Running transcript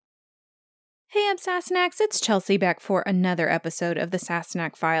Hey, I'm Sassenachs. It's Chelsea back for another episode of the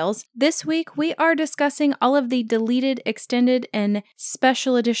Sassenach Files. This week, we are discussing all of the deleted, extended, and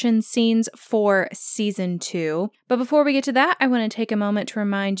special edition scenes for Season 2. But before we get to that, I want to take a moment to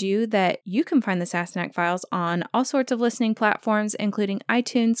remind you that you can find the Sassenach Files on all sorts of listening platforms, including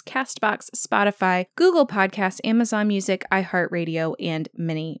iTunes, CastBox, Spotify, Google Podcasts, Amazon Music, iHeartRadio, and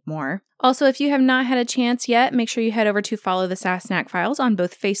many more. Also, if you have not had a chance yet, make sure you head over to follow the Sassenach Files on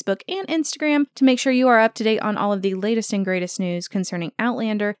both Facebook and Instagram to make sure you are up to date on all of the latest and greatest news concerning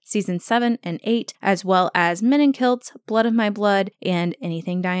Outlander, Season 7 and 8, as well as Men in Kilts, Blood of My Blood, and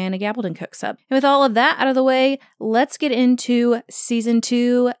anything Diana Gabaldon cooks up. And with all of that out of the way, let's get into Season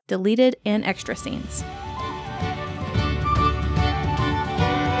 2 deleted and extra scenes.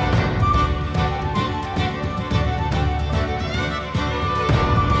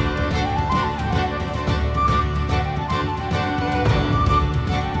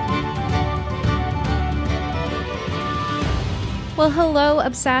 Well, hello,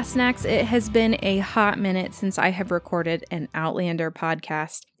 Obsassenachs. It has been a hot minute since I have recorded an Outlander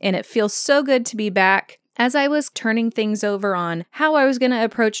podcast, and it feels so good to be back. As I was turning things over on how I was going to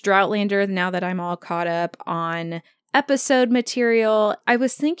approach Droughtlander now that I'm all caught up on episode material, I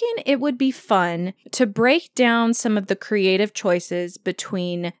was thinking it would be fun to break down some of the creative choices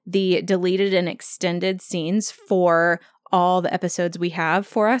between the deleted and extended scenes for all the episodes we have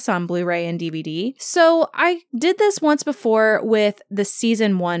for us on Blu-ray and DVD. So I did this once before with the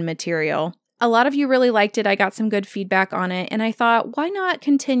Season 1 material. A lot of you really liked it. I got some good feedback on it, and I thought, why not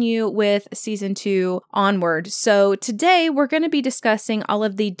continue with Season 2 onward? So today we're going to be discussing all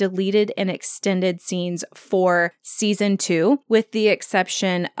of the deleted and extended scenes for Season 2, with the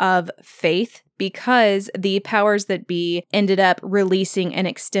exception of Faith, because the powers that be ended up releasing an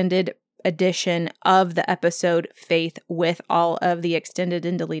extended edition of the episode Faith with all of the extended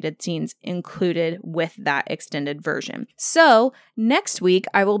and deleted scenes included with that extended version. So next week,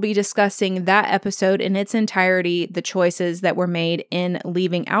 I will be discussing that episode in its entirety, the choices that were made in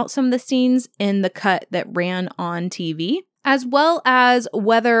leaving out some of the scenes in the cut that ran on TV, as well as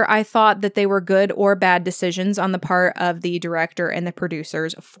whether I thought that they were good or bad decisions on the part of the director and the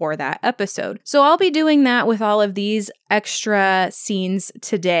producers for that episode. So I'll be doing that with all of these extra scenes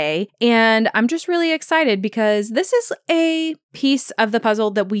today, and I'm just really excited because this is a piece of the puzzle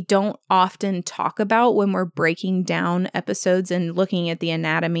that we don't often talk about when we're breaking down episodes and looking at the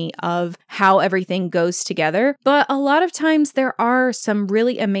anatomy of how everything goes together. But a lot of times there are some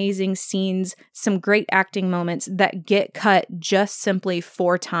really amazing scenes, some great acting moments that get cut just simply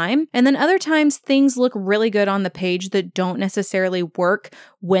for time. And then other times things look really good on the page that don't necessarily work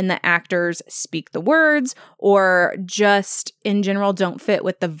when the actors speak the words or just in general don't fit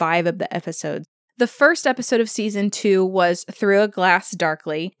with the vibe of the episode. The first episode of Season 2 was Through a Glass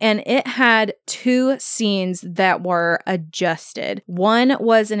Darkly, and it had two scenes that were adjusted. One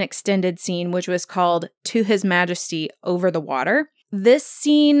was an extended scene, which was called To His Majesty Over the Water. This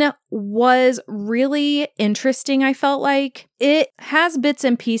scene was really interesting, I felt like. It has bits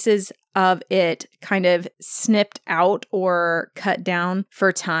and pieces of it kind of snipped out or cut down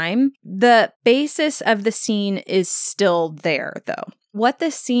for time. The basis of the scene is still there, though. What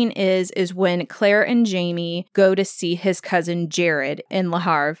this scene is when Claire and Jamie go to see his cousin Jared in Le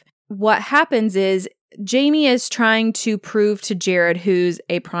Havre. What happens is Jamie is trying to prove to Jared, who's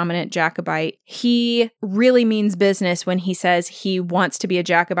a prominent Jacobite, he really means business when he says he wants to be a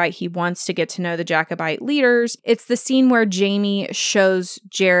Jacobite. He wants to get to know the Jacobite leaders. It's the scene where Jamie shows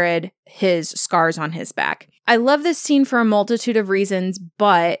Jared his scars on his back. I love this scene for a multitude of reasons,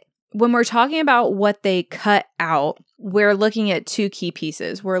 but when we're talking about what they cut out, we're looking at two key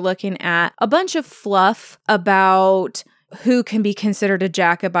pieces. We're looking at a bunch of fluff about who can be considered a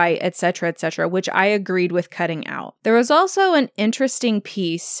Jacobite, etc., which I agreed with cutting out. There was also an interesting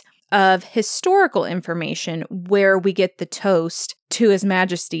piece of historical information where we get the toast To His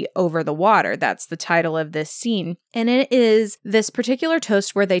Majesty Over the Water. That's the title of this scene. And it is this particular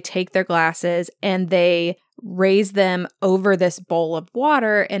toast where they take their glasses and they raise them over this bowl of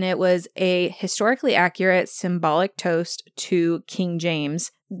water. And it was a historically accurate symbolic toast to King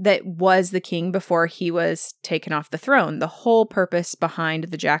James that was the king before he was taken off the throne, the whole purpose behind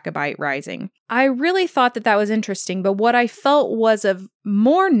the Jacobite Rising. I really thought that was interesting, but what I felt was of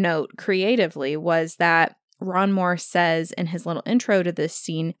more note creatively was that Ron Moore says in his little intro to this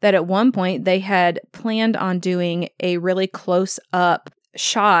scene that at one point they had planned on doing a really close-up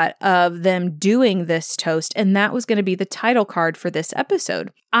shot of them doing this toast, and that was going to be the title card for this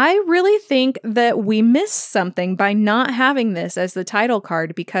episode. I really think that we missed something by not having this as the title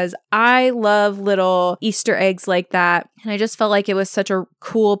card, because I love little Easter eggs like that. And I just felt like it was such a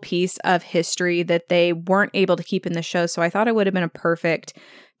cool piece of history that they weren't able to keep in the show. So I thought it would have been a perfect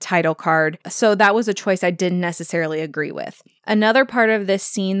title card. So that was a choice I didn't necessarily agree with. Another part of this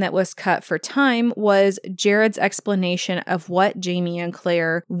scene that was cut for time was Jared's explanation of what Jamie and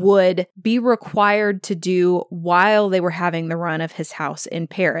Claire would be required to do while they were having the run of his house in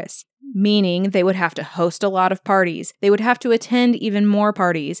Paris. Meaning they would have to host a lot of parties. They would have to attend even more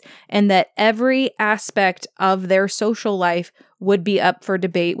parties, and that every aspect of their social life would be up for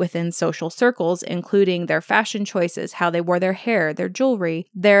debate within social circles, including their fashion choices, how they wore their hair, their jewelry,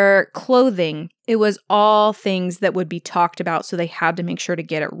 their clothing. It was all things that would be talked about, so they had to make sure to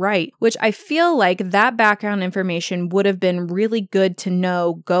get it right, which I feel like that background information would have been really good to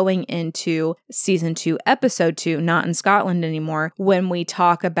know going into season 2, episode 2, Not in Scotland Anymore, when we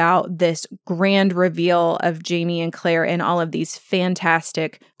talk about this grand reveal of Jamie and Claire in all of these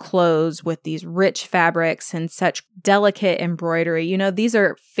fantastic clothes with these rich fabrics and such delicate embroidery. You know, these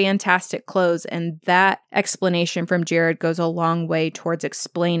are fantastic clothes, and that explanation from Jared goes a long way towards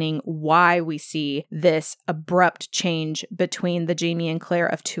explaining why we see this abrupt change between the Jamie and Claire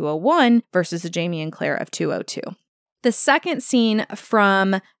of 201 versus the Jamie and Claire of 202. The second scene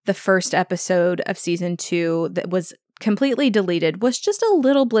from the first episode of season 2 that was completely deleted was just a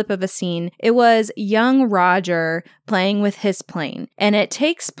little blip of a scene. It was young Roger playing with his plane, and it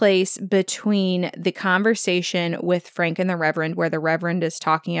takes place between the conversation with Frank and the Reverend, where the Reverend is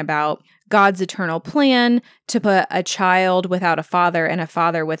talking about God's eternal plan to put a child without a father and a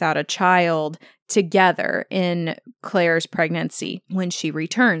father without a child together in Claire's pregnancy when she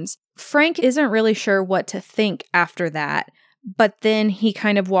returns. Frank isn't really sure what to think after that. But then he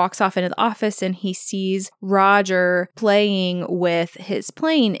kind of walks off into the office and he sees Roger playing with his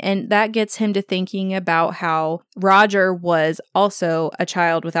plane. And that gets him to thinking about how Roger was also a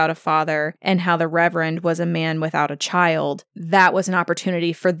child without a father and how the Reverend was a man without a child. That was an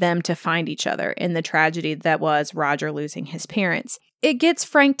opportunity for them to find each other in the tragedy that was Roger losing his parents. It gets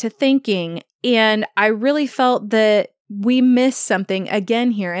Frank to thinking, and I really felt that we missed something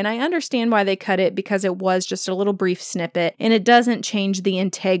again here, and I understand why they cut it because it was just a little brief snippet and it doesn't change the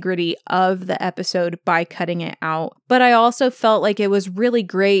integrity of the episode by cutting it out. But I also felt like it was really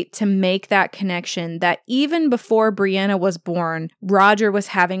great to make that connection that even before Brianna was born, Roger was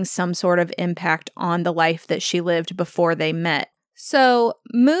having some sort of impact on the life that she lived before they met. So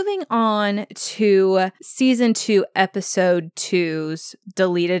moving on to season 2, episode 2's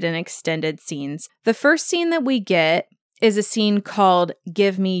deleted and extended scenes. The first scene that we get is a scene called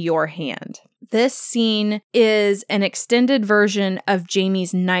Give Me Your Hand. This scene is an extended version of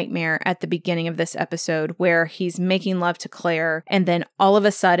Jamie's nightmare at the beginning of this episode, where he's making love to Claire, and then all of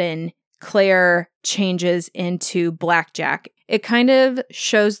a sudden, Claire changes into Blackjack. It kind of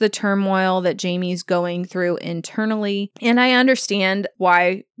shows the turmoil that Jamie's going through internally, and I understand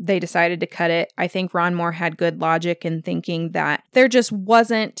why they decided to cut it. I think Ron Moore had good logic in thinking that there just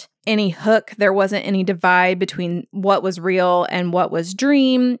wasn't any hook. There wasn't any divide between what was real and what was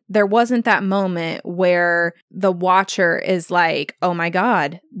dream. There wasn't that moment where the watcher is like, oh my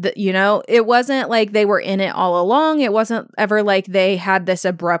God, it wasn't like they were in it all along. It wasn't ever like they had this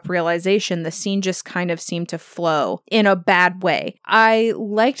abrupt realization. The scene just kind of seemed to flow in a bad way. I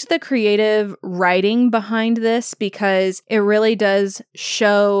liked the creative writing behind this because it really does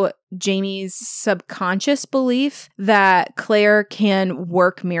show Jamie's subconscious belief that Claire can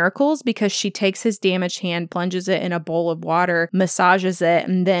work miracles, because she takes his damaged hand, plunges it in a bowl of water, massages it,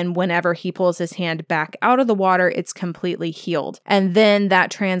 and then whenever he pulls his hand back out of the water, it's completely healed. And then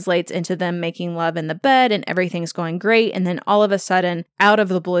that translates into them making love in the bed and everything's going great. And then all of a sudden, out of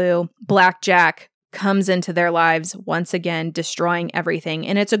the blue, Blackjack comes into their lives once again, destroying everything.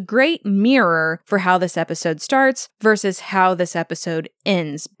 And it's a great mirror for how this episode starts versus how this episode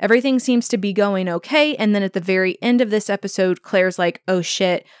ends. Everything seems to be going okay. And then at the very end of this episode, Claire's like, oh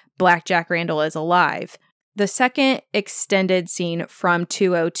shit, Blackjack Randall is alive. The second extended scene from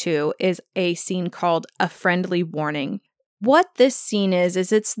 202 is a scene called A Friendly Warning. What this scene is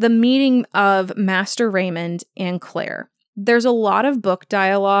it's the meeting of Master Raymond and Claire. There's a lot of book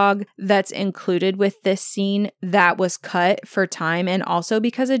dialogue that's included with this scene that was cut for time, and also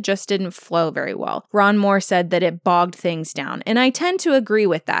because it just didn't flow very well. Ron Moore said that it bogged things down, and I tend to agree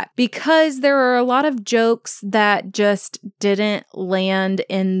with that because there are a lot of jokes that just didn't land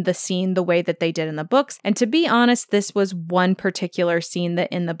in the scene the way that they did in the books. And to be honest, this was one particular scene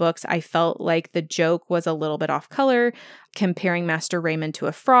that in the books I felt like the joke was a little bit off color. comparing Master Raymond to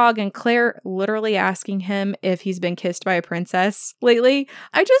a frog, and Claire literally asking him if he's been kissed by a princess lately.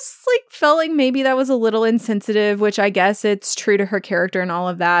 I just felt like maybe that was a little insensitive, which I guess it's true to her character and all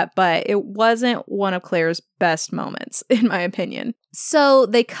of that, but it wasn't one of Claire's best moments, in my opinion. So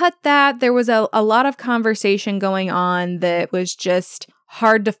they cut that. There was a lot of conversation going on that was just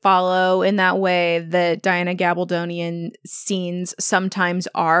hard to follow in that way that Diana Gabaldonian scenes sometimes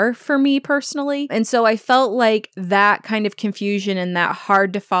are for me personally. And so I felt like that kind of confusion and that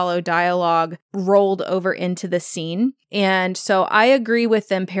hard to follow dialogue rolled over into the scene. And so I agree with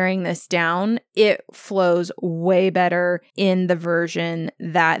them paring this down. It flows way better in the version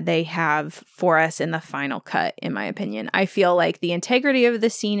that they have for us in the final cut, in my opinion. I feel like the integrity of the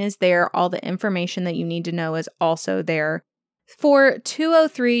scene is there. All the information that you need to know is also there. For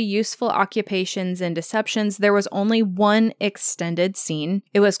 203 Useful Occupations and Deceptions, there was only one extended scene.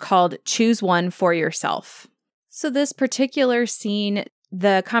 It was called Choose One for Yourself. So this particular scene,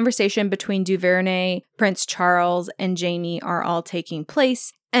 the conversation between Duvernay, Prince Charles, and Jamie are all taking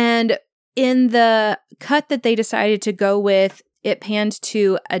place. And in the cut that they decided to go with, it panned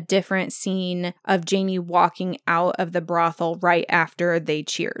to a different scene of Jamie walking out of the brothel right after they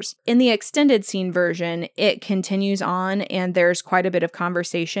cheers. In the extended scene version, it continues on and there's quite a bit of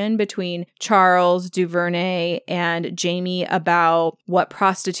conversation between Charles, Duvernay, and Jamie about what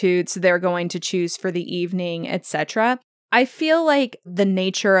prostitutes they're going to choose for the evening, etc. I feel like the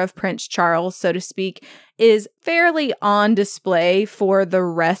nature of Prince Charles, so to speak, is fairly on display for the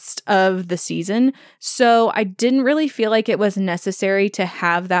rest of the season. So I didn't really feel like it was necessary to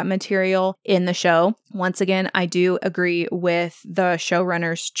have that material in the show. Once again, I do agree with the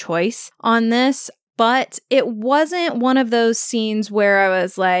showrunner's choice on this, but it wasn't one of those scenes where I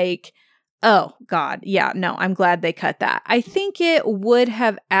was like, oh, God, yeah, no, I'm glad they cut that. I think it would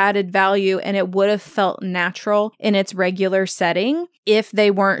have added value and it would have felt natural in its regular setting if they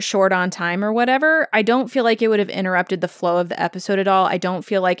weren't short on time or whatever. I don't feel like it would have interrupted the flow of the episode at all. I don't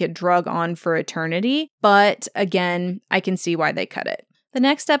feel like it drug on for eternity. But again, I can see why they cut it. The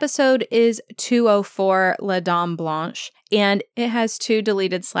next episode is 204 La Dame Blanche, and it has 2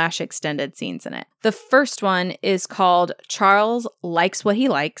 deleted/extended scenes in it. The first one is called Charles Likes What He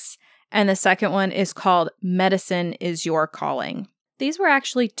Likes, and the second one is called Medicine is Your Calling. These were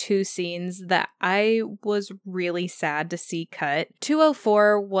actually 2 scenes that I was really sad to see cut.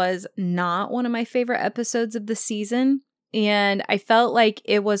 204 was not one of my favorite episodes of the season, and I felt like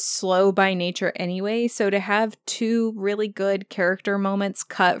it was slow by nature anyway, so to have 2 really good character moments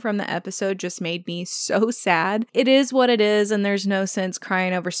cut from the episode just made me so sad. It is what it is, and there's no sense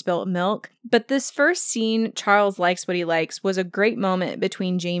crying over spilt milk. But this first scene, Charles Likes What He Likes, was a great moment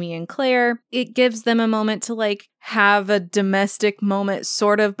between Jamie and Claire. It gives them a moment to have a domestic moment,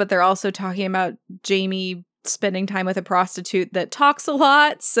 sort of, but they're also talking about Jamie spending time with a prostitute that talks a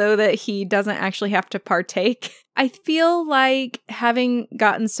lot so that he doesn't actually have to partake. I feel like having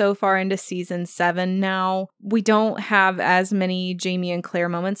gotten so far into season 7 now, we don't have as many Jamie and Claire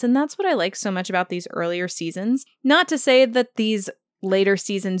moments, and that's what I like so much about these earlier seasons. Not to say that these later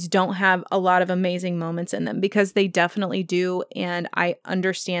seasons don't have a lot of amazing moments in them, because they definitely do, and I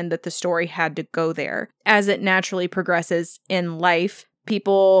understand that the story had to go there. As it naturally progresses in life,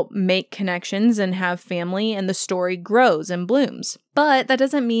 people make connections and have family, and the story grows and blooms. But that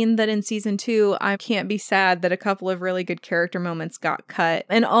doesn't mean that in season 2, I can't be sad that a couple of really good character moments got cut.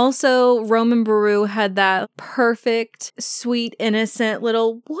 And also, Roman Baru had that perfect, sweet, innocent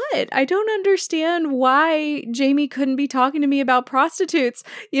little, what? I don't understand why Jamie couldn't be talking to me about prostitutes.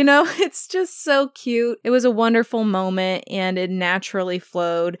 You know, it's just so cute. It was a wonderful moment, and it naturally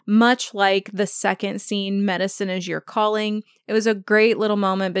flowed, much like the second scene, Medicine is Your Calling. It was a great little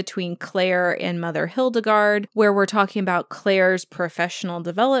moment between Claire and Mother Hildegard, where we're talking about Claire's professional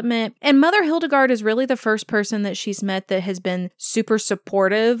development. And Mother Hildegard is really the first person that she's met that has been super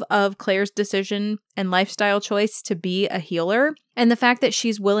supportive of Claire's decision and lifestyle choice to be a healer. And the fact that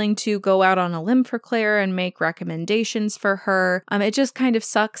she's willing to go out on a limb for Claire and make recommendations for her, it just kind of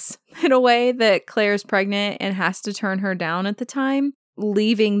sucks in a way that Claire's pregnant and has to turn her down at the time.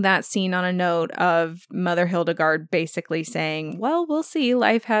 Leaving that scene on a note of Mother Hildegard basically saying, well, we'll see.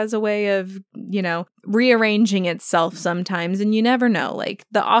 Life has a way of, rearranging itself sometimes, and you never know.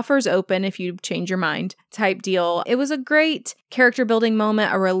 The offer's open if you change your mind type deal. It was a great character building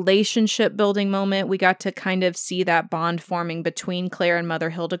moment, a relationship building moment. We got to kind of see that bond forming between Claire and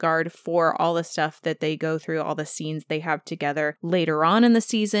Mother Hildegard for all the stuff that they go through, all the scenes they have together later on in the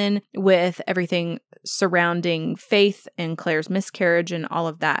season, with everything surrounding Faith and Claire's miscarriage and all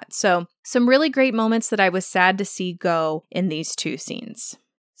of that. So some really great moments that I was sad to see go in these 2 scenes.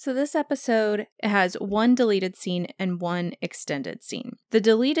 So this episode has one deleted scene and one extended scene. The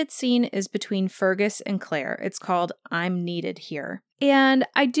deleted scene is between Fergus and Claire. It's called I'm Needed Here. And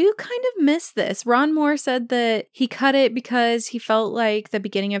I do kind of miss this. Ron Moore said that he cut it because he felt like the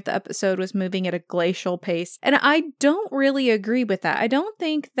beginning of the episode was moving at a glacial pace. And I don't really agree with that. I don't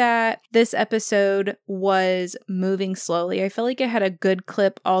think that this episode was moving slowly. I feel like it had a good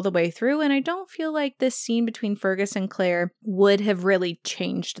clip all the way through. And I don't feel like this scene between Fergus and Claire would have really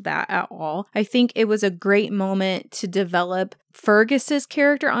changed that at all. I think it was a great moment to develop Fergus's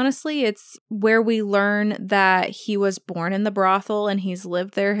character. Honestly, it's where we learn that he was born in the brothel and he's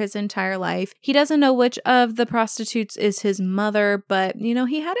lived there his entire life. He doesn't know which of the prostitutes is his mother, but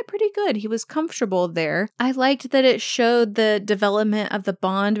he had it pretty good. He was comfortable there. I liked that it showed the development of the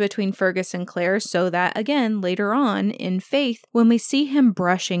bond between Fergus and Claire, so that again, later on in Faith, when we see him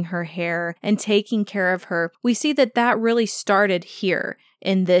brushing her hair and taking care of her, we see that that really started here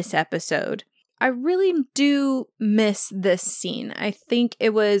in this episode. I really do miss this scene. I think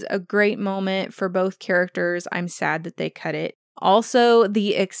it was a great moment for both characters. I'm sad that they cut it. Also,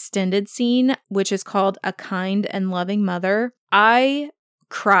 the extended scene, which is called A Kind and Loving Mother. I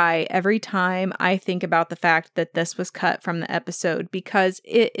cry every time I think about the fact that this was cut from the episode because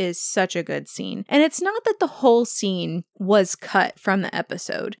it is such a good scene. And it's not that the whole scene was cut from the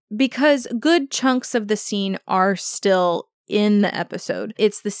episode, because good chunks of the scene are still in the episode.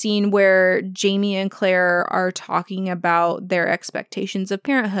 It's the scene where Jamie and Claire are talking about their expectations of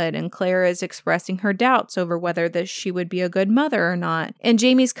parenthood, and Claire is expressing her doubts over whether she would be a good mother or not. And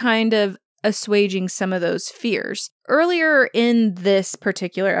Jamie's kind of assuaging some of those fears. Earlier in this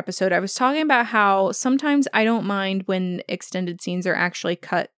particular episode, I was talking about how sometimes I don't mind when extended scenes are actually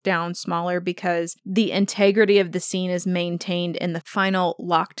cut down smaller because the integrity of the scene is maintained in the final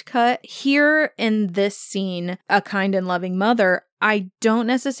locked cut. Here in this scene, A Kind and Loving Mother, I don't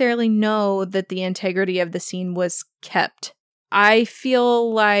necessarily know that the integrity of the scene was kept. I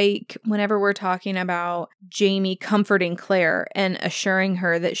feel like whenever we're talking about Jamie comforting Claire and assuring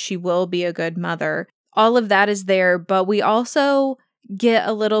her that she will be a good mother, all of that is there, but we also get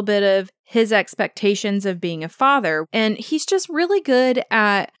a little bit of his expectations of being a father. And he's just really good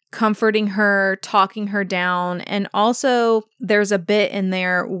at comforting her, talking her down. And also there's a bit in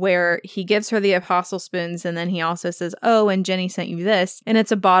there where he gives her the apostle spoons and then he also says, oh, and Jenny sent you this. And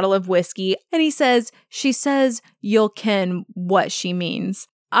it's a bottle of whiskey. And she says, you'll ken what she means.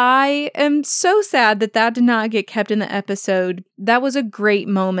 I am so sad that that did not get kept in the episode. That was a great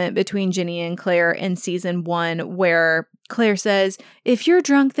moment between Jenny and Claire in season 1 where Claire says, if you're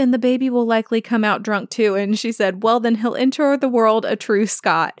drunk, then the baby will likely come out drunk too. And she said, well, then he'll enter the world a true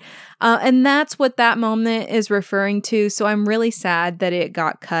Scot. And that's what that moment is referring to. So I'm really sad that it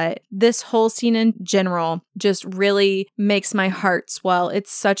got cut. This whole scene in general just really makes my heart swell.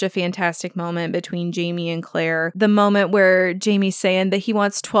 It's such a fantastic moment between Jamie and Claire. The moment where Jamie's saying that he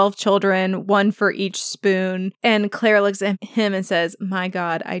wants 12 children, one for each spoon. And Claire looks at him and says, my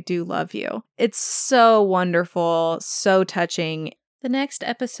God, I do love you. It's so wonderful, so touching. The next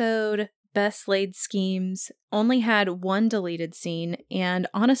episode, Best Laid Schemes, only had one deleted scene, and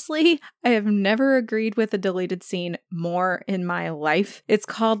honestly, I have never agreed with a deleted scene more in my life. It's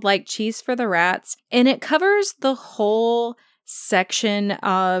called Like Cheese for the Rats, and it covers the whole section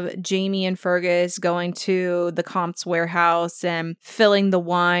of Jamie and Fergus going to the Comte's warehouse and filling the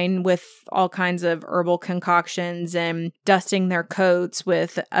wine with all kinds of herbal concoctions and dusting their coats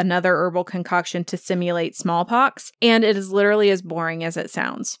with another herbal concoction to simulate smallpox. And it is literally as boring as it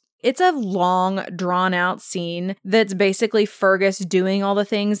sounds. It's a long, drawn-out scene that's basically Fergus doing all the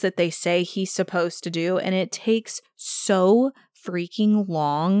things that they say he's supposed to do, and it takes so freaking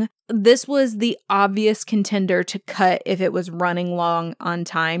long. This was the obvious contender to cut if it was running long on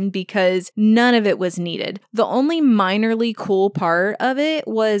time because none of it was needed. The only minorly cool part of it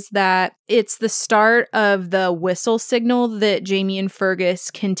was that it's the start of the whistle signal that Jamie and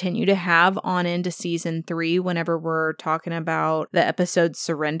Fergus continue to have on into season 3 whenever we're talking about the episode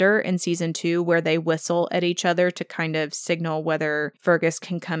Surrender in season 2 where they whistle at each other to kind of signal whether Fergus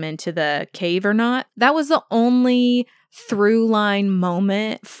can come into the cave or not. That was the only through line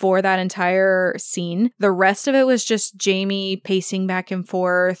moment for that entire scene. The rest of it was just Jamie pacing back and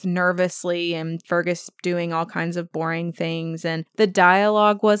forth nervously and Fergus doing all kinds of boring things, and the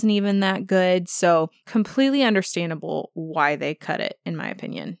dialogue wasn't even that good, so completely understandable why they cut it, in my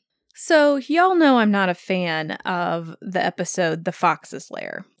opinion. So y'all know I'm not a fan of the episode The Fox's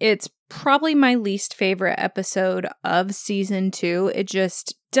Lair. It's probably my least favorite episode of season 2. It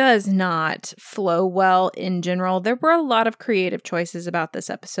just does not flow well in general. There were a lot of creative choices about this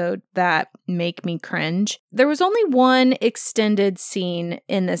episode that make me cringe. There was only one extended scene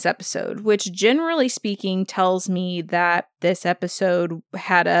in this episode, which generally speaking tells me that this episode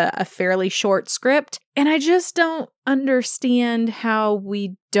had a fairly short script. And I just don't understand how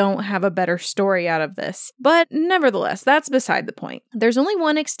we don't have a better story out of this. But nevertheless, that's beside the point. There's only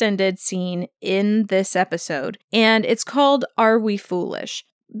one extended scene in this episode, and it's called Are We Foolish?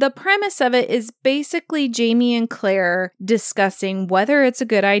 The premise of it is basically Jamie and Claire discussing whether it's a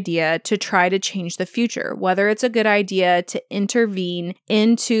good idea to try to change the future, whether it's a good idea to intervene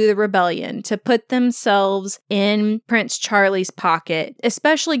into the rebellion, to put themselves in Prince Charlie's pocket,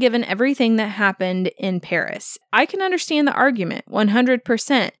 especially given everything that happened in Paris. I can understand the argument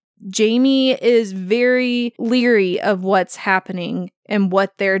 100%. Jamie is very leery of what's happening and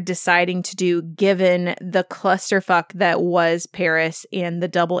what they're deciding to do given the clusterfuck that was Paris and the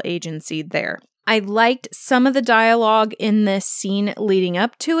double agency there. I liked some of the dialogue in this scene leading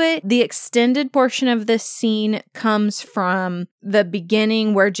up to it. The extended portion of this scene comes from the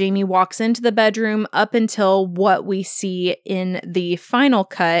beginning where Jamie walks into the bedroom up until what we see in the final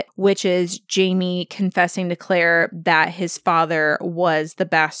cut, which is Jamie confessing to Claire that his father was the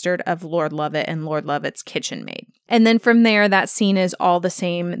bastard of Lord Lovett and Lord Lovett's kitchen maid. And then from there, that scene is all the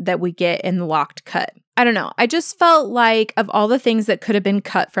same that we get in the locked cut. I don't know. I just felt like of all the things that could have been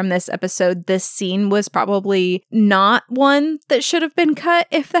cut from this episode, this scene was probably not one that should have been cut,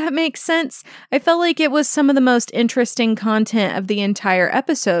 if that makes sense. I felt like it was some of the most interesting content of the entire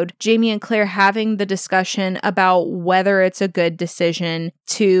episode. Jamie and Claire having the discussion about whether it's a good decision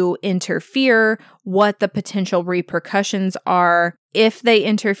to interfere, what the potential repercussions are if they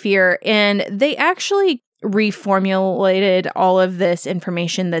interfere, and they actually reformulated all of this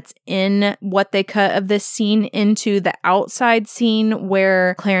information that's in what they cut of this scene into the outside scene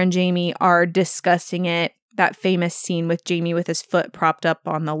where Claire and Jamie are discussing it. That famous scene with Jamie with his foot propped up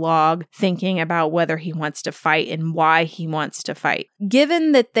on the log, thinking about whether he wants to fight and why he wants to fight.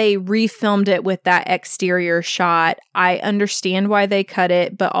 Given that they refilmed it with that exterior shot, I understand why they cut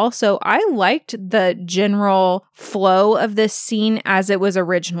it, but also I liked the general flow of this scene as it was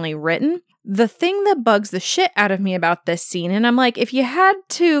originally written. The thing that bugs the shit out of me about this scene, and I'm like, if you had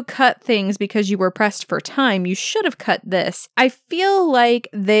to cut things because you were pressed for time, you should have cut this. I feel like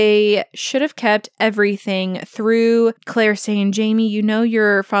they should have kept everything through Claire saying, Jamie, you know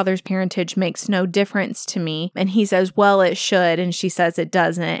your father's parentage makes no difference to me. And he says, well, it should. And she says it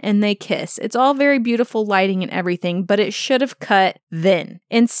doesn't. And they kiss. It's all very beautiful lighting and everything, but it should have cut then.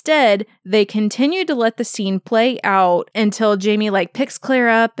 Instead, they continue to let the scene play out until Jamie picks Claire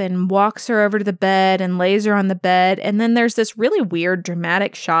up and walks her over to the bed and lays her on the bed. And then there's this really weird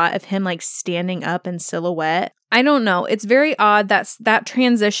dramatic shot of him standing up in silhouette. I don't know. It's very odd. That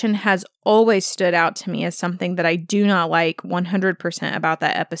transition has always stood out to me as something that I do not like 100% about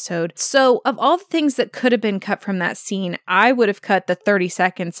that episode. So of all the things that could have been cut from that scene, I would have cut the 30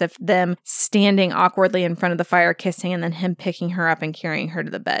 seconds of them standing awkwardly in front of the fire kissing and then him picking her up and carrying her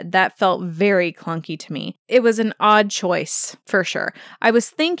to the bed. That felt very clunky to me. It was an odd choice for sure. I was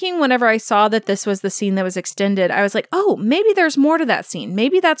thinking whenever I saw that this was the scene that was extended, I was like, oh, maybe there's more to that scene.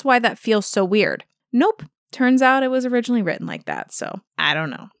 Maybe that's why that feels so weird. Nope. Turns out it was originally written like that, so I don't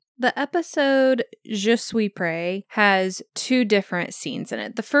know. The episode Je suis prêt has two different scenes in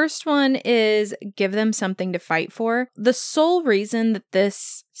it. The first one is give them something to fight for. The sole reason that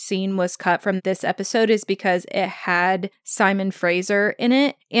this scene was cut from this episode is because it had Simon Fraser in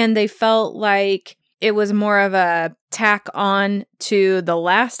it, and they felt like it was more of a tack on to the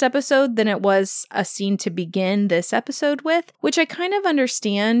last episode than it was a scene to begin this episode with, which I kind of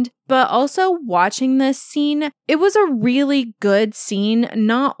understand. But also watching this scene, it was a really good scene,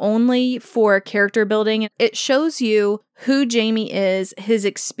 not only for character building, it shows you who Jamie is, his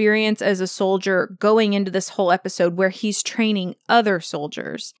experience as a soldier going into this whole episode where he's training other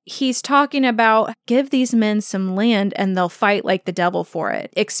soldiers. He's talking about give these men some land and they'll fight like the devil for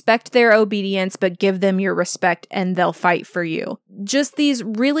it. Expect their obedience, but give them your respect and they'll fight for you. Just these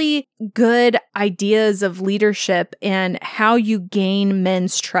really good ideas of leadership and how you gain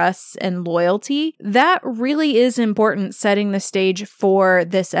men's trust and loyalty. That really is important, setting the stage for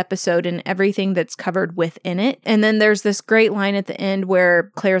this episode and everything that's covered within it. And then there's this great line at the end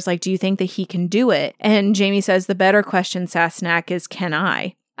where Claire's like, do you think that he can do it? And Jamie says, the better question, Sassenach, is can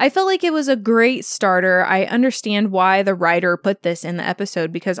I? I felt like it was a great starter. I understand why the writer put this in the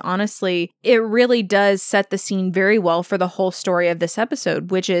episode because honestly, it really does set the scene very well for the whole story of this episode,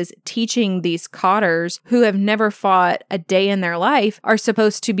 which is teaching these cotters who have never fought a day in their life are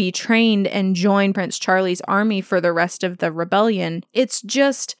supposed to be trained and join Prince Charlie's army for the rest of the rebellion. It's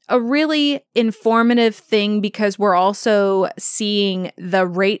just a really informative thing because we're also seeing the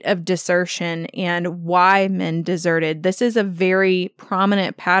rate of desertion and why men deserted. This is a very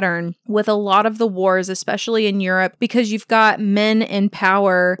prominent pattern with a lot of the wars, especially in Europe, because you've got men in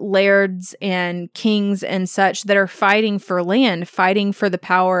power, lairds and kings and such that are fighting for land, fighting for the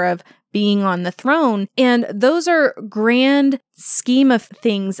power of being on the throne. And those are grand scheme of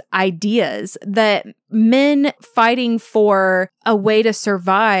things ideas that men fighting for a way to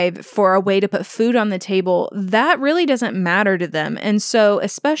survive, for a way to put food on the table, that really doesn't matter to them. And so,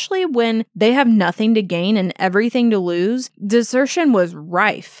 especially when they have nothing to gain and everything to lose, desertion was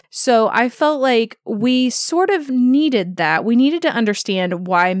rife. So I felt like we sort of needed that. We needed to understand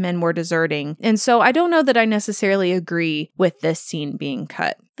why men were deserting. And so I don't know that I necessarily agree with this scene being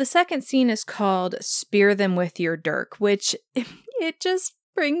cut. The second scene is called Spear Them With Your Dirk, which it just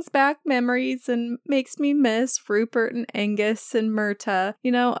brings back memories and makes me miss Rupert and Angus and Myrta.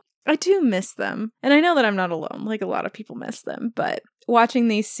 You know, I do miss them. And I know that I'm not alone, like a lot of people miss them, but watching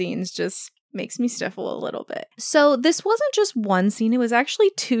these scenes just makes me stifle a little bit. So this wasn't just one scene, it was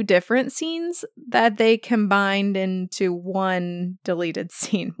actually two different scenes that they combined into one deleted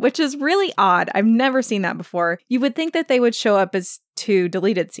scene, which is really odd. I've never seen that before. You would think that they would show up as two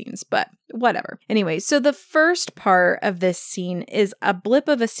deleted scenes, but whatever. Anyway, so the first part of this scene is a blip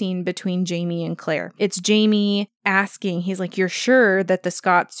of a scene between Jamie and Claire. It's Jamie asking, he's like, "You're sure that the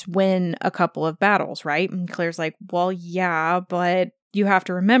Scots win a couple of battles, right?" And Claire's like, "Well, yeah, but you have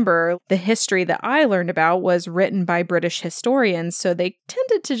to remember the history that I learned about was written by British historians, so they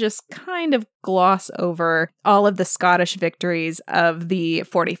tended to just kind of gloss over all of the Scottish victories of the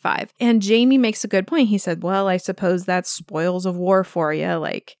 45. And Jamie makes a good point. He said, "Well, I suppose that's spoils of war for you."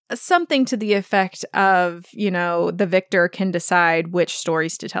 Like something to the effect of, you know, the victor can decide which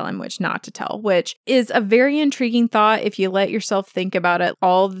stories to tell and which not to tell, which is a very intriguing thought if you let yourself think about it.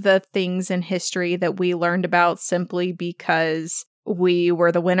 All the things in history that we learned about simply because we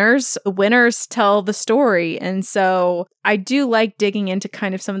were the winners. The winners tell the story. And so I do like digging into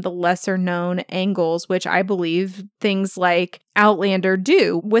kind of some of the lesser known angles, which I believe things like Outlander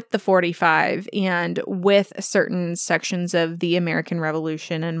do with the 45 and with certain sections of the American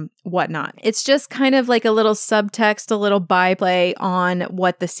Revolution and whatnot. It's just kind of like a little subtext, a little byplay on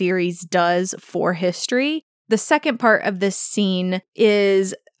what the series does for history. The second part of this scene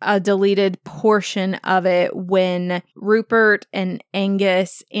is a deleted portion of it when Rupert and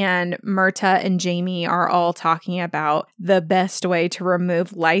Angus and Myrta and Jamie are all talking about the best way to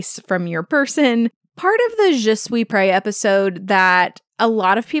remove lice from your person. Part of the Je suis prêt episode that a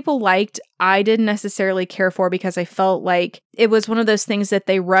lot of people liked, I didn't necessarily care for because I felt like it was one of those things that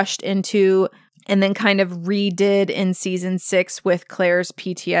they rushed into and then kind of redid in season 6 with Claire's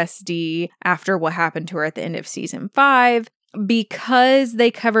PTSD after what happened to her at the end of season 5. Because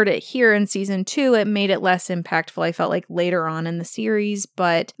they covered it here in season 2, it made it less impactful, I felt like, later on in the series,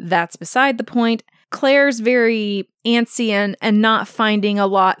 but that's beside the point. Claire's very antsy and not finding a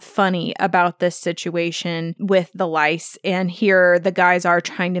lot funny about this situation with the lice, and here the guys are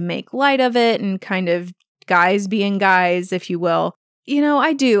trying to make light of it and kind of guys being guys, if you will. You know,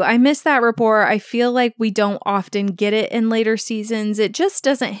 I miss that rapport. I feel like we don't often get it in later seasons. It just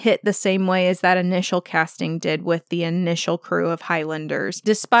doesn't hit the same way as that initial casting did with the initial crew of Highlanders.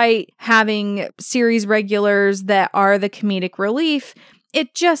 Despite having series regulars that are the comedic relief,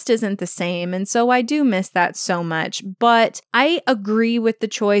 it just isn't the same, and so I do miss that so much, but I agree with the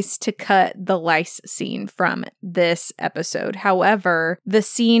choice to cut the lice scene from this episode. However, the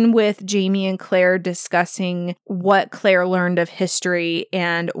scene with Jamie and Claire discussing what Claire learned of history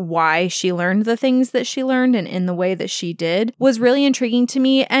and why she learned the things that she learned and in the way that she did was really intriguing to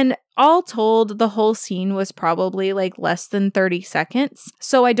me, and all told, the whole scene was probably like less than 30 seconds.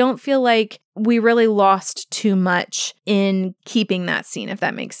 So I don't feel like we really lost too much in keeping that scene, if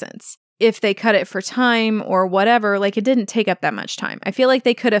that makes sense. If they cut it for time or whatever, like it didn't take up that much time. I feel like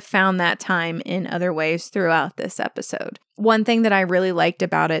they could have found that time in other ways throughout this episode. One thing that I really liked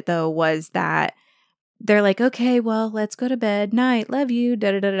about it, though, was that they're like, okay, well, let's go to bed. Night, love you,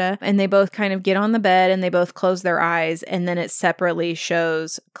 da da da da. And they both kind of get on the bed and they both close their eyes. And then it separately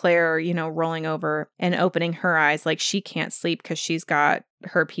shows Claire, rolling over and opening her eyes like she can't sleep because she's got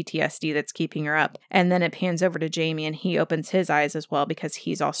her PTSD that's keeping her up. And then it pans over to Jamie and he opens his eyes as well because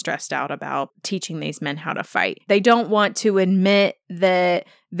he's all stressed out about teaching these men how to fight. They don't want to admit that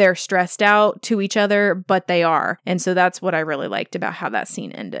they're stressed out to each other, but they are. And so that's what I really liked about how that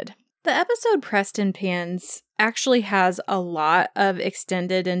scene ended. The episode Preston Pans actually has a lot of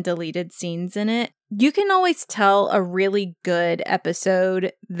extended and deleted scenes in it. You can always tell a really good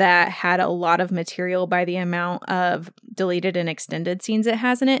episode that had a lot of material by the amount of deleted and extended scenes it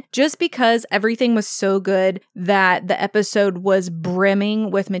has in it, just because everything was so good that the episode was brimming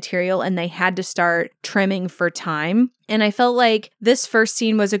with material and they had to start trimming for time. And I felt like this first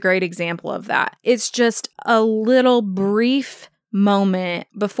scene was a great example of that. It's just a little brief moment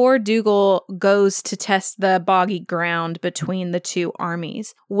before Dougal goes to test the boggy ground between the two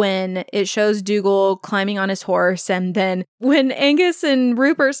armies, when it shows Dougal climbing on his horse, and then when Angus and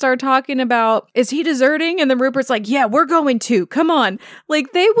Rupert start talking about, is he deserting? And then Rupert's like, yeah, we're going to, come on.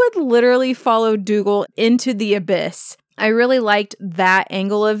 Like, they would literally follow Dougal into the abyss. I really liked that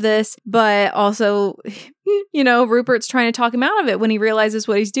angle of this, but also, Rupert's trying to talk him out of it when he realizes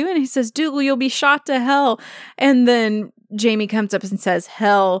what he's doing. He says, Dougal, you'll be shot to hell. And then Jamie comes up and says,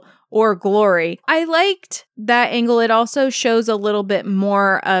 hell or glory. I liked that angle. It also shows a little bit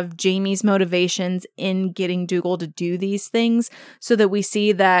more of Jamie's motivations in getting Dougal to do these things, so that we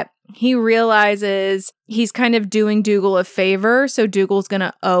see that he realizes he's kind of doing Dougal a favor, so Dougal's going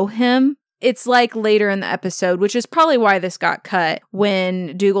to owe him. It's like later in the episode, which is probably why this got cut,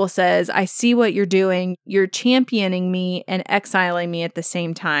 when Dougal says, I see what you're doing. You're championing me and exiling me at the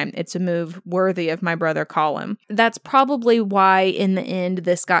same time. It's a move worthy of my brother Colin. That's probably why in the end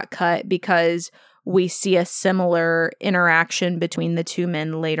this got cut, because we see a similar interaction between the two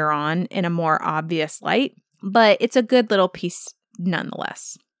men later on in a more obvious light. But it's a good little piece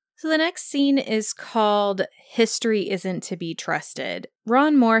nonetheless. So the next scene is called History Isn't to Be Trusted.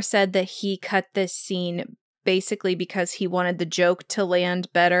 Ron Moore said that he cut this scene basically because he wanted the joke to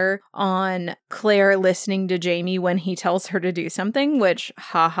land better on Claire listening to Jamie when he tells her to do something, which,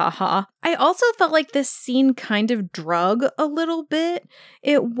 ha ha ha. I also felt like this scene kind of drug a little bit.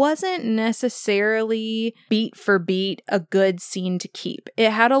 It wasn't necessarily beat for beat a good scene to keep.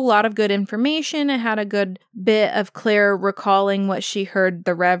 It had a lot of good information. It had a good bit of Claire recalling what she heard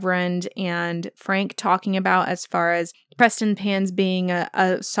the Reverend and Frank talking about as far as Preston Pans being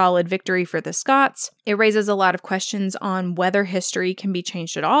a solid victory for the Scots. It raises a lot of questions on whether history can be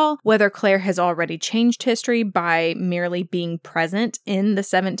changed at all, whether Claire has already changed history by merely being present in the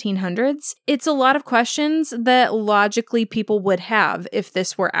 1700s. It's a lot of questions that logically people would have if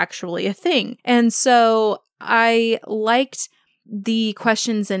this were actually a thing. And so I liked the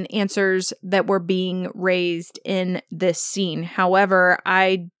questions and answers that were being raised in this scene. However,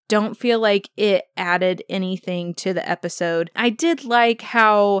 I don't feel like it added anything to the episode. I did like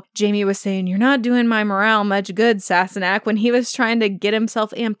how Jamie was saying, you're not doing my morale much good, Sassenach, when he was trying to get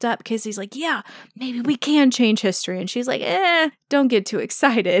himself amped up, because he's like, yeah, maybe we can change history. And she's like, don't get too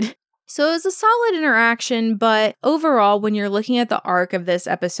excited. So it was a solid interaction, but overall, when you're looking at the arc of this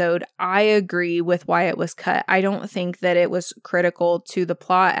episode, I agree with why it was cut. I don't think that it was critical to the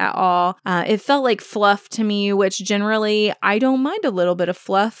plot at all. It felt like fluff to me, which generally I don't mind a little bit of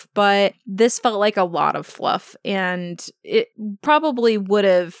fluff, but this felt like a lot of fluff, and it probably would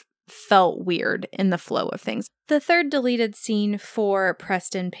have felt weird in the flow of things. The third deleted scene for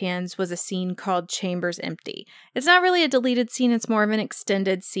Preston Pans was a scene called Chambers Empty. It's not really a deleted scene, it's more of an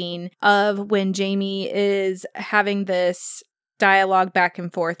extended scene of when Jamie is having this dialogue back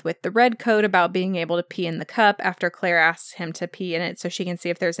and forth with the Redcoat about being able to pee in the cup after Claire asks him to pee in it so she can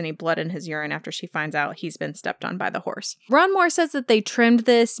see if there's any blood in his urine after she finds out he's been stepped on by the horse. Ron Moore says that they trimmed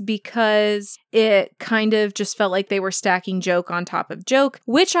this because it kind of just felt like they were stacking joke on top of joke,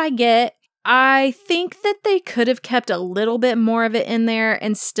 which I get. I think that they could have kept a little bit more of it in there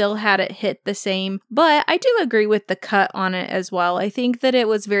and still had it hit the same, but I do agree with the cut on it as well. I think that it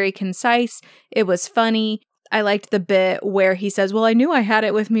was very concise. It was funny. I liked the bit where he says, well, I knew I had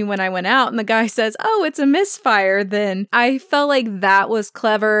it with me when I went out. And the guy says, oh, it's a misfire then. I felt like that was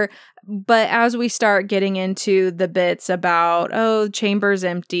clever. But as we start getting into the bits about, oh, chamber's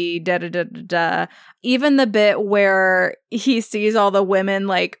empty, da-da-da-da-da, even the bit where he sees all the women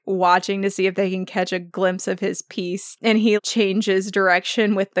like watching to see if they can catch a glimpse of his piece and he changes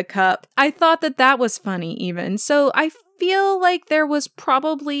direction with the cup, I thought that that was funny even. So I feel like there was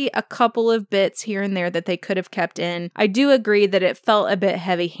probably a couple of bits here and there that they could have kept in. I do agree that it felt a bit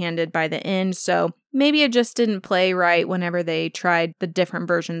heavy-handed by the end, so maybe it just didn't play right whenever they tried the different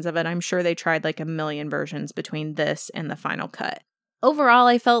versions of it. I'm sure they tried like a million versions between this and the final cut. Overall,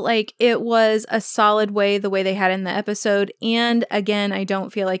 I felt like it was a solid way, the way they had in the episode. And again, I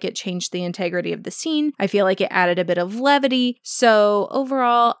don't feel like it changed the integrity of the scene. I feel like it added a bit of levity. So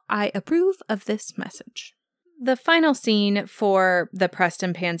overall, I approve of this message. The final scene for the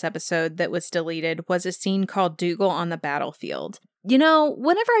Preston Pans episode that was deleted was a scene called Dougal on the Battlefield. You know,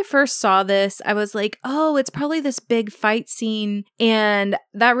 whenever I first saw this, I was like, oh, it's probably this big fight scene. And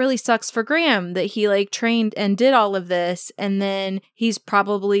that really sucks for Graham that he like trained and did all of this. And then he's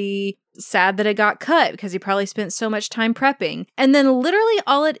probably sad that it got cut because he probably spent so much time prepping. And then literally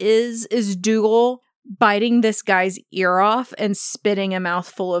all it is Dougal biting this guy's ear off and spitting a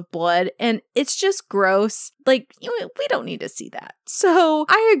mouthful of blood. And it's just gross. Like, we don't need to see that. So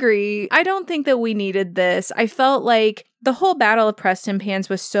I agree. I don't think that we needed this. I felt like the whole Battle of Preston Pans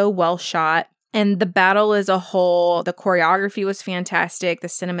was so well shot. And the battle as a whole, the choreography was fantastic. The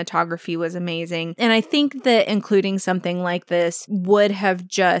cinematography was amazing. And I think that including something like this would have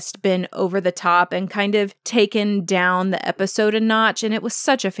just been over the top and kind of taken down the episode a notch. And it was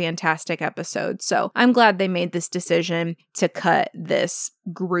such a fantastic episode. So I'm glad they made this decision to cut this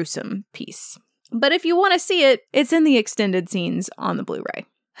gruesome piece. But if you want to see it, it's in the extended scenes on the Blu-ray.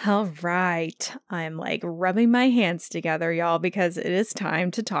 All right, I'm like rubbing my hands together, y'all, because it is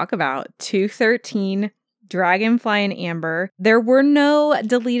time to talk about 213 Dragonfly and Amber. There were no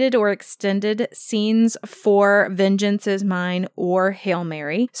deleted or extended scenes for Vengeance is Mine or Hail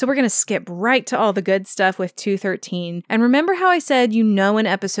Mary. So we're going to skip right to all the good stuff with 213. And remember how I said you know an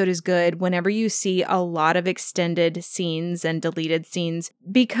episode is good whenever you see a lot of extended scenes and deleted scenes,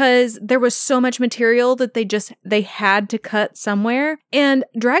 because there was so much material that they had to cut somewhere. And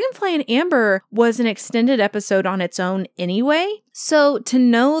Dragonfly and Amber was an extended episode on its own anyway. So to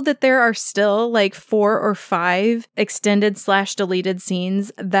know that there are still like 4 or 5 extended/deleted scenes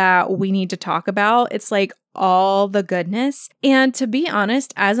that we need to talk about, it's like all the goodness. And to be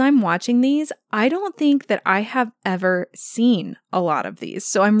honest, as I'm watching these, I don't think that I have ever seen a lot of these.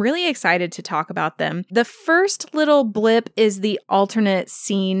 So I'm really excited to talk about them. The first little blip is the alternate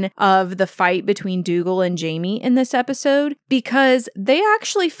scene of the fight between Dougal and Jamie in this episode, because they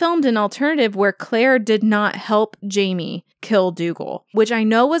actually filmed an alternative where Claire did not help Jamie kill Dougal, which I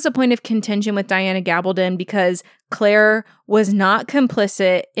know was a point of contention with Diana Gabaldon because Claire was not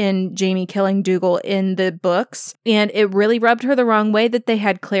complicit in Jamie killing Dougal in the books, and it really rubbed her the wrong way that they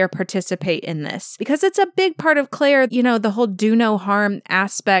had Claire participate in this, because it's a big part of Claire, you know, the whole do no harm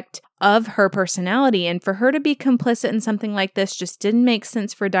aspect of her personality, and for her to be complicit in something like this just didn't make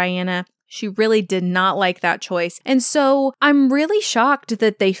sense for Diana. She really did not like that choice. And so I'm really shocked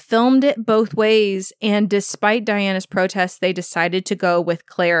that they filmed it both ways. And despite Diana's protests, they decided to go with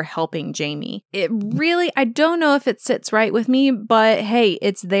Claire helping Jamie. I don't know if it sits right with me, but hey,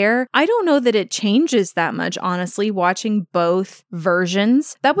 it's there. I don't know that it changes that much, honestly, watching both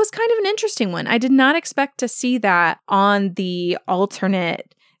versions. That was kind of an interesting one. I did not expect to see that on the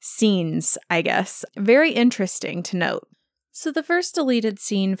alternate scenes, I guess. Very interesting to note. So the first deleted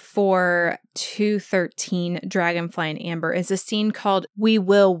scene for 213 Dragonfly and Amber is a scene called We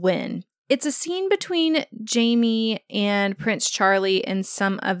Will Win. It's a scene between Jamie and Prince Charlie and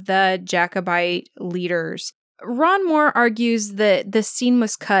some of the Jacobite leaders. Ron Moore argues that this scene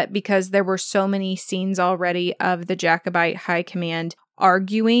was cut because there were so many scenes already of the Jacobite High Command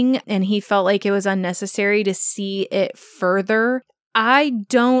arguing, and he felt like it was unnecessary to see it further. I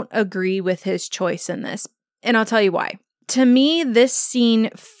don't agree with his choice in this, and I'll tell you why. To me, this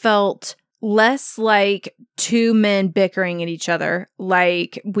scene felt less like two men bickering at each other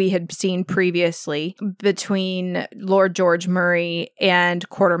like we had seen previously between Lord George Murray and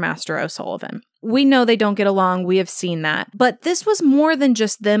Quartermaster O'Sullivan. We know they don't get along. We have seen that. But this was more than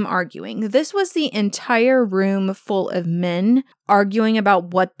just them arguing. This was the entire room full of men arguing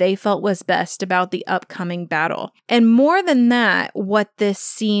about what they felt was best about the upcoming battle. And more than that, what this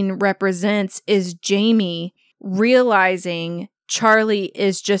scene represents is Jamie realizing Charlie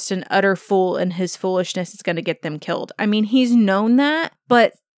is just an utter fool and his foolishness is going to get them killed. I mean, he's known that,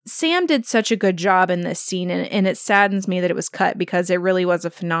 but Sam did such a good job in this scene, and it saddens me that it was cut because it really was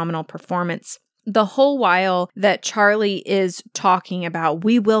a phenomenal performance. The whole while that Charlie is talking about,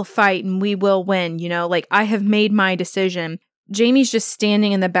 we will fight and we will win, you know, like I have made my decision. Jamie's just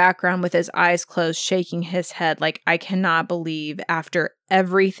standing in the background with his eyes closed, shaking his head like, I cannot believe after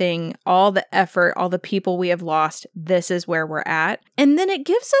everything, all the effort, all the people we have lost, this is where we're at. And then it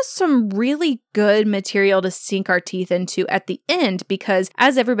gives us some really good material to sink our teeth into at the end, because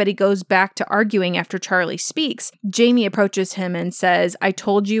as everybody goes back to arguing after Charlie speaks, Jamie approaches him and says, I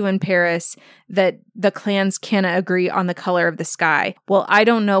told you in Paris that the clans cannot agree on the color of the sky. Well, I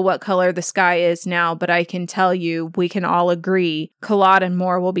don't know what color the sky is now, but I can tell you we can all agree Kalad and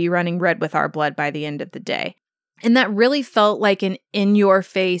Moore will be running red with our blood by the end of the day. And that really felt like an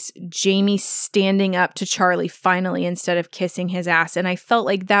in-your-face Jamie standing up to Charlie finally instead of kissing his ass. And I felt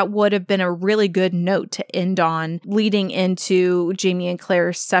like that would have been a really good note to end on, leading into Jamie and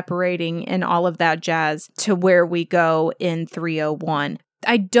Claire separating and all of that jazz to where we go in 301.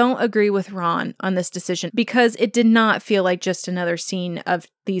 I don't agree with Ron on this decision because it did not feel like just another scene of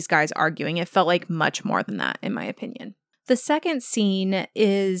these guys arguing. It felt like much more than that, in my opinion. The second scene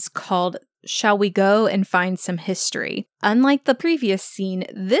is called Shall We Go and Find Some History? Unlike the previous scene,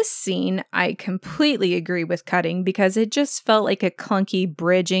 this scene I completely agree with cutting because it just felt like a clunky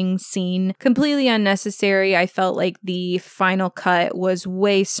bridging scene, completely unnecessary. I felt like the final cut was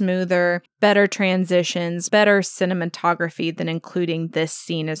way smoother, better transitions, better cinematography than including this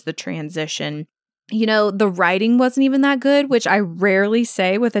scene as the transition. You know, the writing wasn't even that good, which I rarely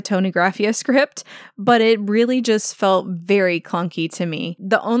say with a Tony Graffia script, but it really just felt very clunky to me.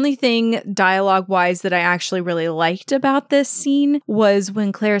 The only thing dialogue-wise that I actually really liked about this scene was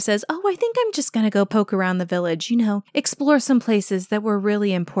when Claire says, oh, I think I'm just going to go poke around the village, explore some places that were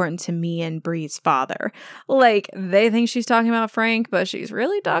really important to me and Bree's father. Like, they think she's talking about Frank, but she's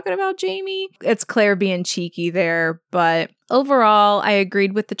really talking about Jamie. It's Claire being cheeky there, but overall, I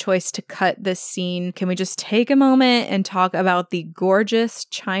agreed with the choice to cut this scene. Can we just take a moment and talk about the gorgeous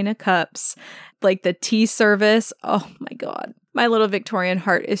china cups, like the tea service? Oh my God. My little Victorian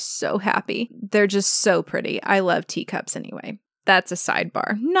heart is so happy. They're just so pretty. I love teacups anyway. That's a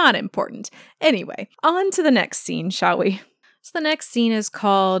sidebar. Not important. Anyway, on to the next scene, shall we? So the next scene is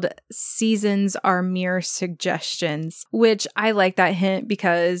called Seasons Are Mere Suggestions, which I like that hint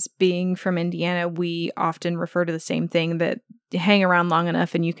because being from Indiana, we often refer to the same thing, that hang around long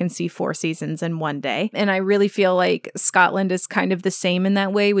enough and you can see 4 seasons in one day. And I really feel like Scotland is kind of the same in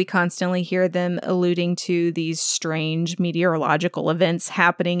that way. We constantly hear them alluding to these strange meteorological events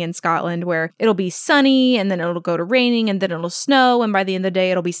happening in Scotland where it'll be sunny and then it'll go to raining and then it'll snow and by the end of the day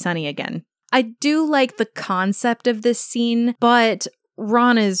it'll be sunny again. I do like the concept of this scene, but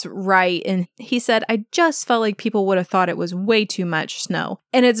Ron is right. And he said, I just felt like people would have thought it was way too much snow.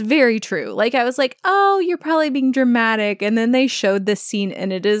 And it's very true. Like, I was like, oh, you're probably being dramatic. And then they showed this scene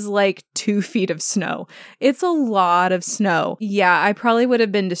and it is like 2 feet of snow. It's a lot of snow. Yeah, I probably would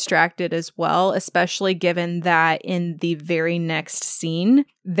have been distracted as well, especially given that in the very next scene,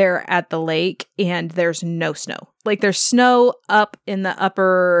 they're at the lake and there's no snow. Like, there's snow up in the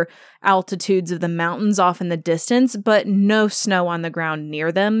upper altitudes of the mountains off in the distance, but no snow on the ground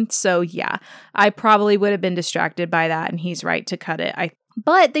near them. So yeah, I probably would have been distracted by that, and he's right to cut it.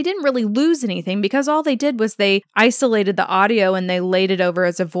 But they didn't really lose anything because all they did was they isolated the audio and they laid it over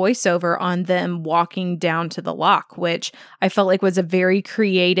as a voiceover on them walking down to the lock, which I felt like was a very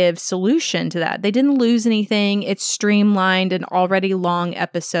creative solution to that. They didn't lose anything. It's streamlined an already long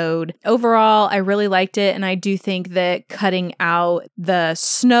episode. Overall, I really liked it. And I do think that cutting out the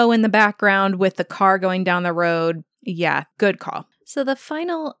snow in the background with the car going down the road, yeah, good call. So the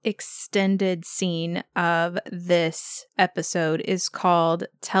final extended scene of this episode is called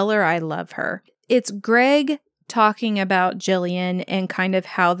Tell Her I Love Her. It's Greg talking about Jillian and kind of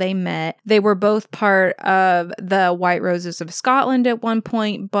how they met. They were both part of the White Roses of Scotland at one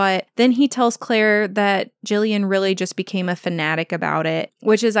point, but then he tells Claire that Jillian really just became a fanatic about it,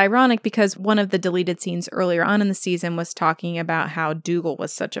 which is ironic because one of the deleted scenes earlier on in the season was talking about how Dougal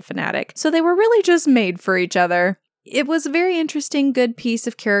was such a fanatic. So they were really just made for each other. It was a very interesting, good piece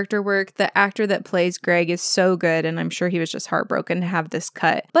of character work. The actor that plays Greg is so good, and I'm sure he was just heartbroken to have this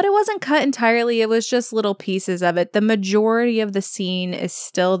cut. But it wasn't cut entirely, it was just little pieces of it. The majority of the scene is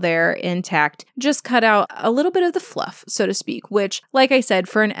still there intact, just cut out a little bit of the fluff, so to speak, which, like I said,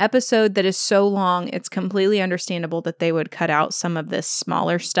 for an episode that is so long, it's completely understandable that they would cut out some of this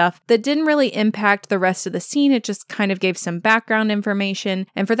smaller stuff that didn't really impact the rest of the scene. It just kind of gave some background information,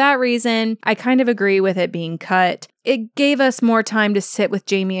 and for that reason, I kind of agree with it being cut. it gave us more time to sit with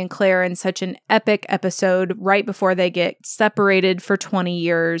Jamie and Claire in such an epic episode right before they get separated for 20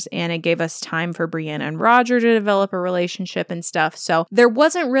 years. And it gave us time for Brianna and Roger to develop a relationship and stuff. So there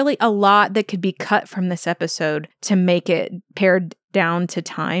wasn't really a lot that could be cut from this episode to make it pared down to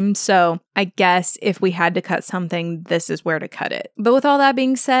time. So I guess if we had to cut something, this is where to cut it. But with all that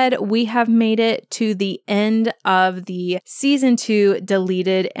being said, we have made it to the end of the season 2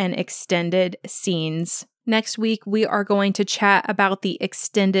 deleted and extended scenes. Next week, we are going to chat about the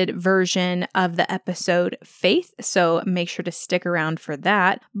extended version of the episode Faith, so make sure to stick around for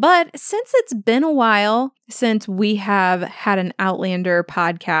that. But since it's been a while since we have had an Outlander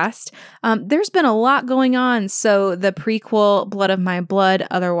podcast, there's been a lot going on. So the prequel Blood of My Blood,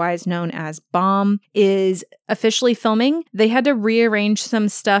 otherwise known as Bomb, is officially filming. They had to rearrange some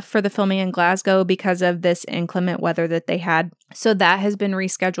stuff for the filming in Glasgow because of this inclement weather that they had. So that has been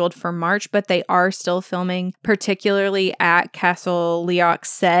rescheduled for March, but they are still filming, particularly at Castle Leoch's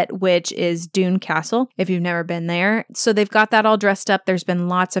set, which is Dune Castle, if you've never been there. So they've got that all dressed up. There's been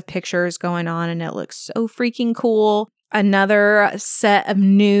lots of pictures going on, and it looks so freaking cool. Another set of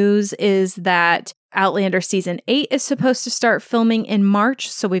news is that Outlander Season 8 is supposed to start filming in March,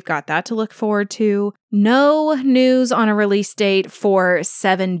 so we've got that to look forward to. No news on a release date for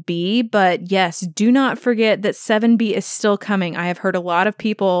 7B, but yes, do not forget that 7B is still coming. I have heard a lot of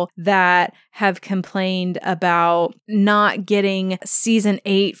people that have complained about not getting Season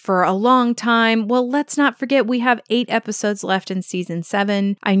 8 for a long time. Well, let's not forget we have 8 episodes left in Season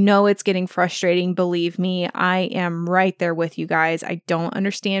 7. I know it's getting frustrating, believe me. I am right there with you guys. I don't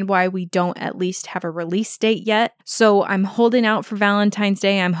understand why we don't at least have a release date yet. So I'm holding out for Valentine's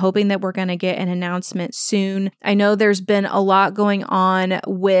Day. I'm hoping that we're going to get an announcement soon. I know there's been a lot going on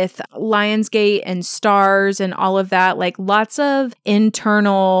with Lionsgate and Stars and all of that, like lots of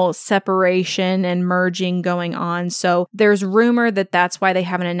internal separation and merging going on. So there's rumor that that's why they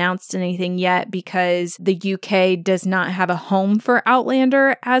haven't announced anything yet, because the UK does not have a home for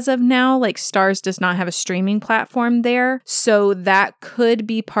Outlander as of now. Like Stars does not have a streaming platform there. So that could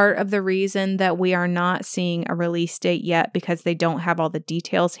be part of the reason that we are not seeing a release date yet, because they don't have all the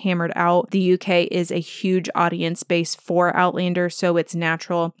details hammered out. The UK is a huge audience base for Outlander, so it's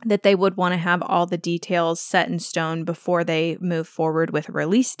natural that they would want to have all the details set in stone before they move forward with a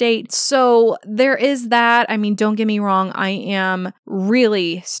release date. So there is that. I mean, don't get me wrong, I am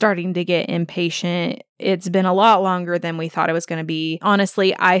really starting to get impatient. It's been a lot longer than we thought it was going to be.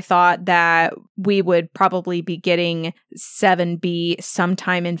 Honestly, I thought that we would probably be getting 7B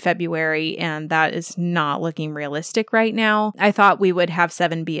sometime in February, and that is not looking realistic right now. I thought we would have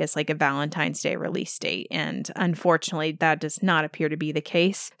 7B as like a Valentine's Day release date, and unfortunately, that does not appear to be the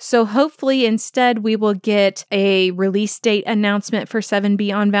case. So hopefully, instead, we will get a release date announcement for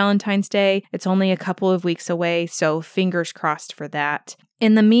 7B on Valentine's Day. It's only a couple of weeks away, so fingers crossed for that.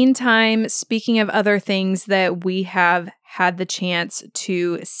 In the meantime, speaking of other things that we have had the chance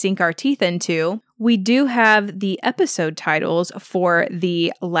to sink our teeth into, we do have the episode titles for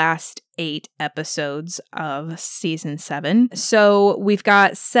the last 8 episodes of season 7. So we've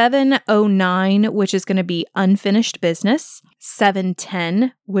got 709, which is going to be Unfinished Business,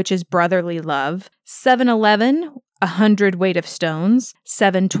 710, which is Brotherly Love, 711, 100 Weight of Stones,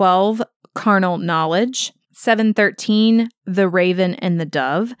 712, Carnal Knowledge, 713, The Raven and the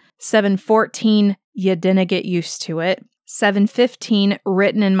Dove, 714, You Dinna Get Used to It, 715,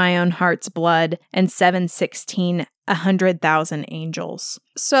 Written in My Own Heart's Blood, and 716, 100,000 Angels.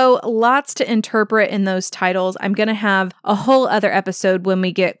 So lots to interpret in those titles. I'm going to have a whole other episode when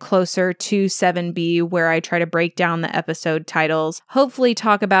we get closer to 7B where I try to break down the episode titles, hopefully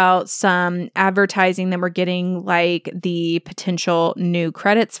talk about some advertising that we're getting, like the potential new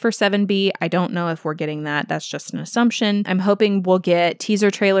credits for 7B. I don't know if we're getting that. That's just an assumption. I'm hoping we'll get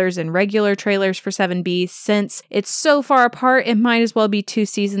teaser trailers and regular trailers for 7B. Since it's so far apart, it might as well be 2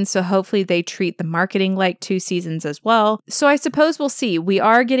 seasons, so hopefully they treat the marketing like 2 seasons as well. So I suppose we'll see. We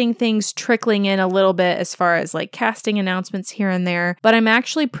are getting things trickling in a little bit as far as like casting announcements here and there, but I'm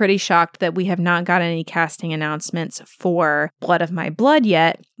actually pretty shocked that we have not got any casting announcements for Blood of My Blood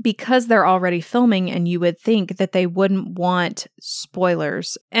yet, because they're already filming and you would think that they wouldn't want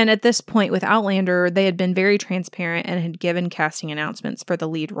spoilers. And at this point with Outlander, they had been very transparent and had given casting announcements for the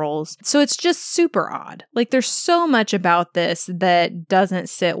lead roles. So it's just super odd. Like there's so much about this that doesn't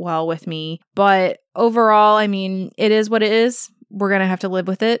sit well with me, but overall, I mean, it is what it is. We're going to have to live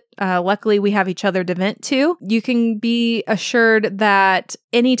with it. Luckily, we have each other to vent to. You can be assured that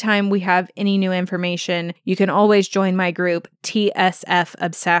anytime we have any new information, you can always join my group, TSF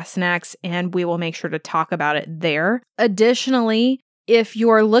Obsessed Snacks, and we will make sure to talk about it there. Additionally, if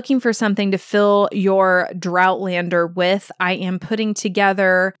you're looking for something to fill your Droughtlander with, I am putting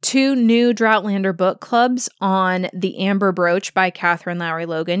together 2 new Droughtlander book clubs on The Amber Brooch by Catherine Lowry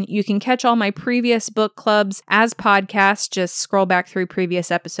Logan. You can catch all my previous book clubs as podcasts. Just scroll back through previous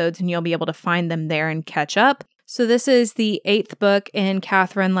episodes and you'll be able to find them there and catch up. So this is the 8th book in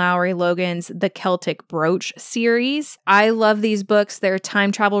Catherine Lowry Logan's The Celtic Brooch series. I love these books. They're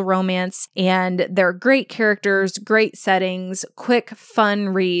time travel romance, and they're great characters, great settings, quick, fun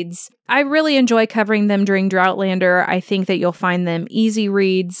reads. I really enjoy covering them during Droughtlander. I think that you'll find them easy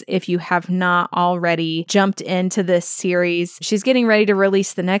reads if you have not already jumped into this series. She's getting ready to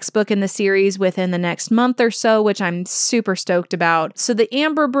release the next book in the series within the next month or so, which I'm super stoked about. So the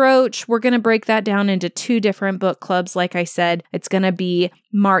Amber Brooch, we're going to break that down into 2 different book clubs. Like I said, it's going to be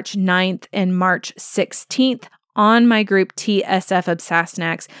March 9th and March 16th on my group TSF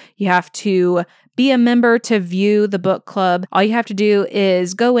Obsasnax. You have to be a member to view the book club. All you have to do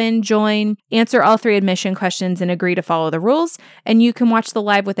is go in, join, answer all 3 admission questions, and agree to follow the rules, and you can watch the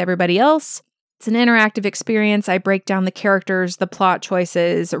live with everybody else. It's an interactive experience. I break down the characters, the plot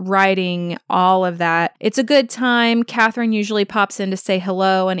choices, writing, all of that. It's a good time. Catherine usually pops in to say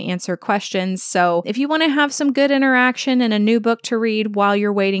hello and answer questions. So if you want to have some good interaction and a new book to read while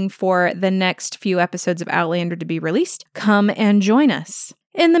you're waiting for the next few episodes of Outlander to be released, come and join us.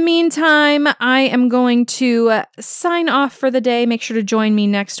 In the meantime, I am going to sign off for the day. Make sure to join me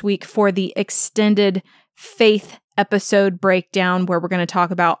next week for the extended Faith episode breakdown, where we're going to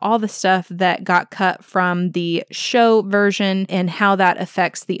talk about all the stuff that got cut from the show version and how that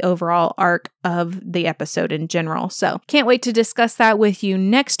affects the overall arc of the episode in general. So can't wait to discuss that with you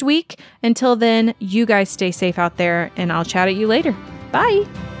next week. Until then, you guys stay safe out there, and I'll chat at you later. Bye.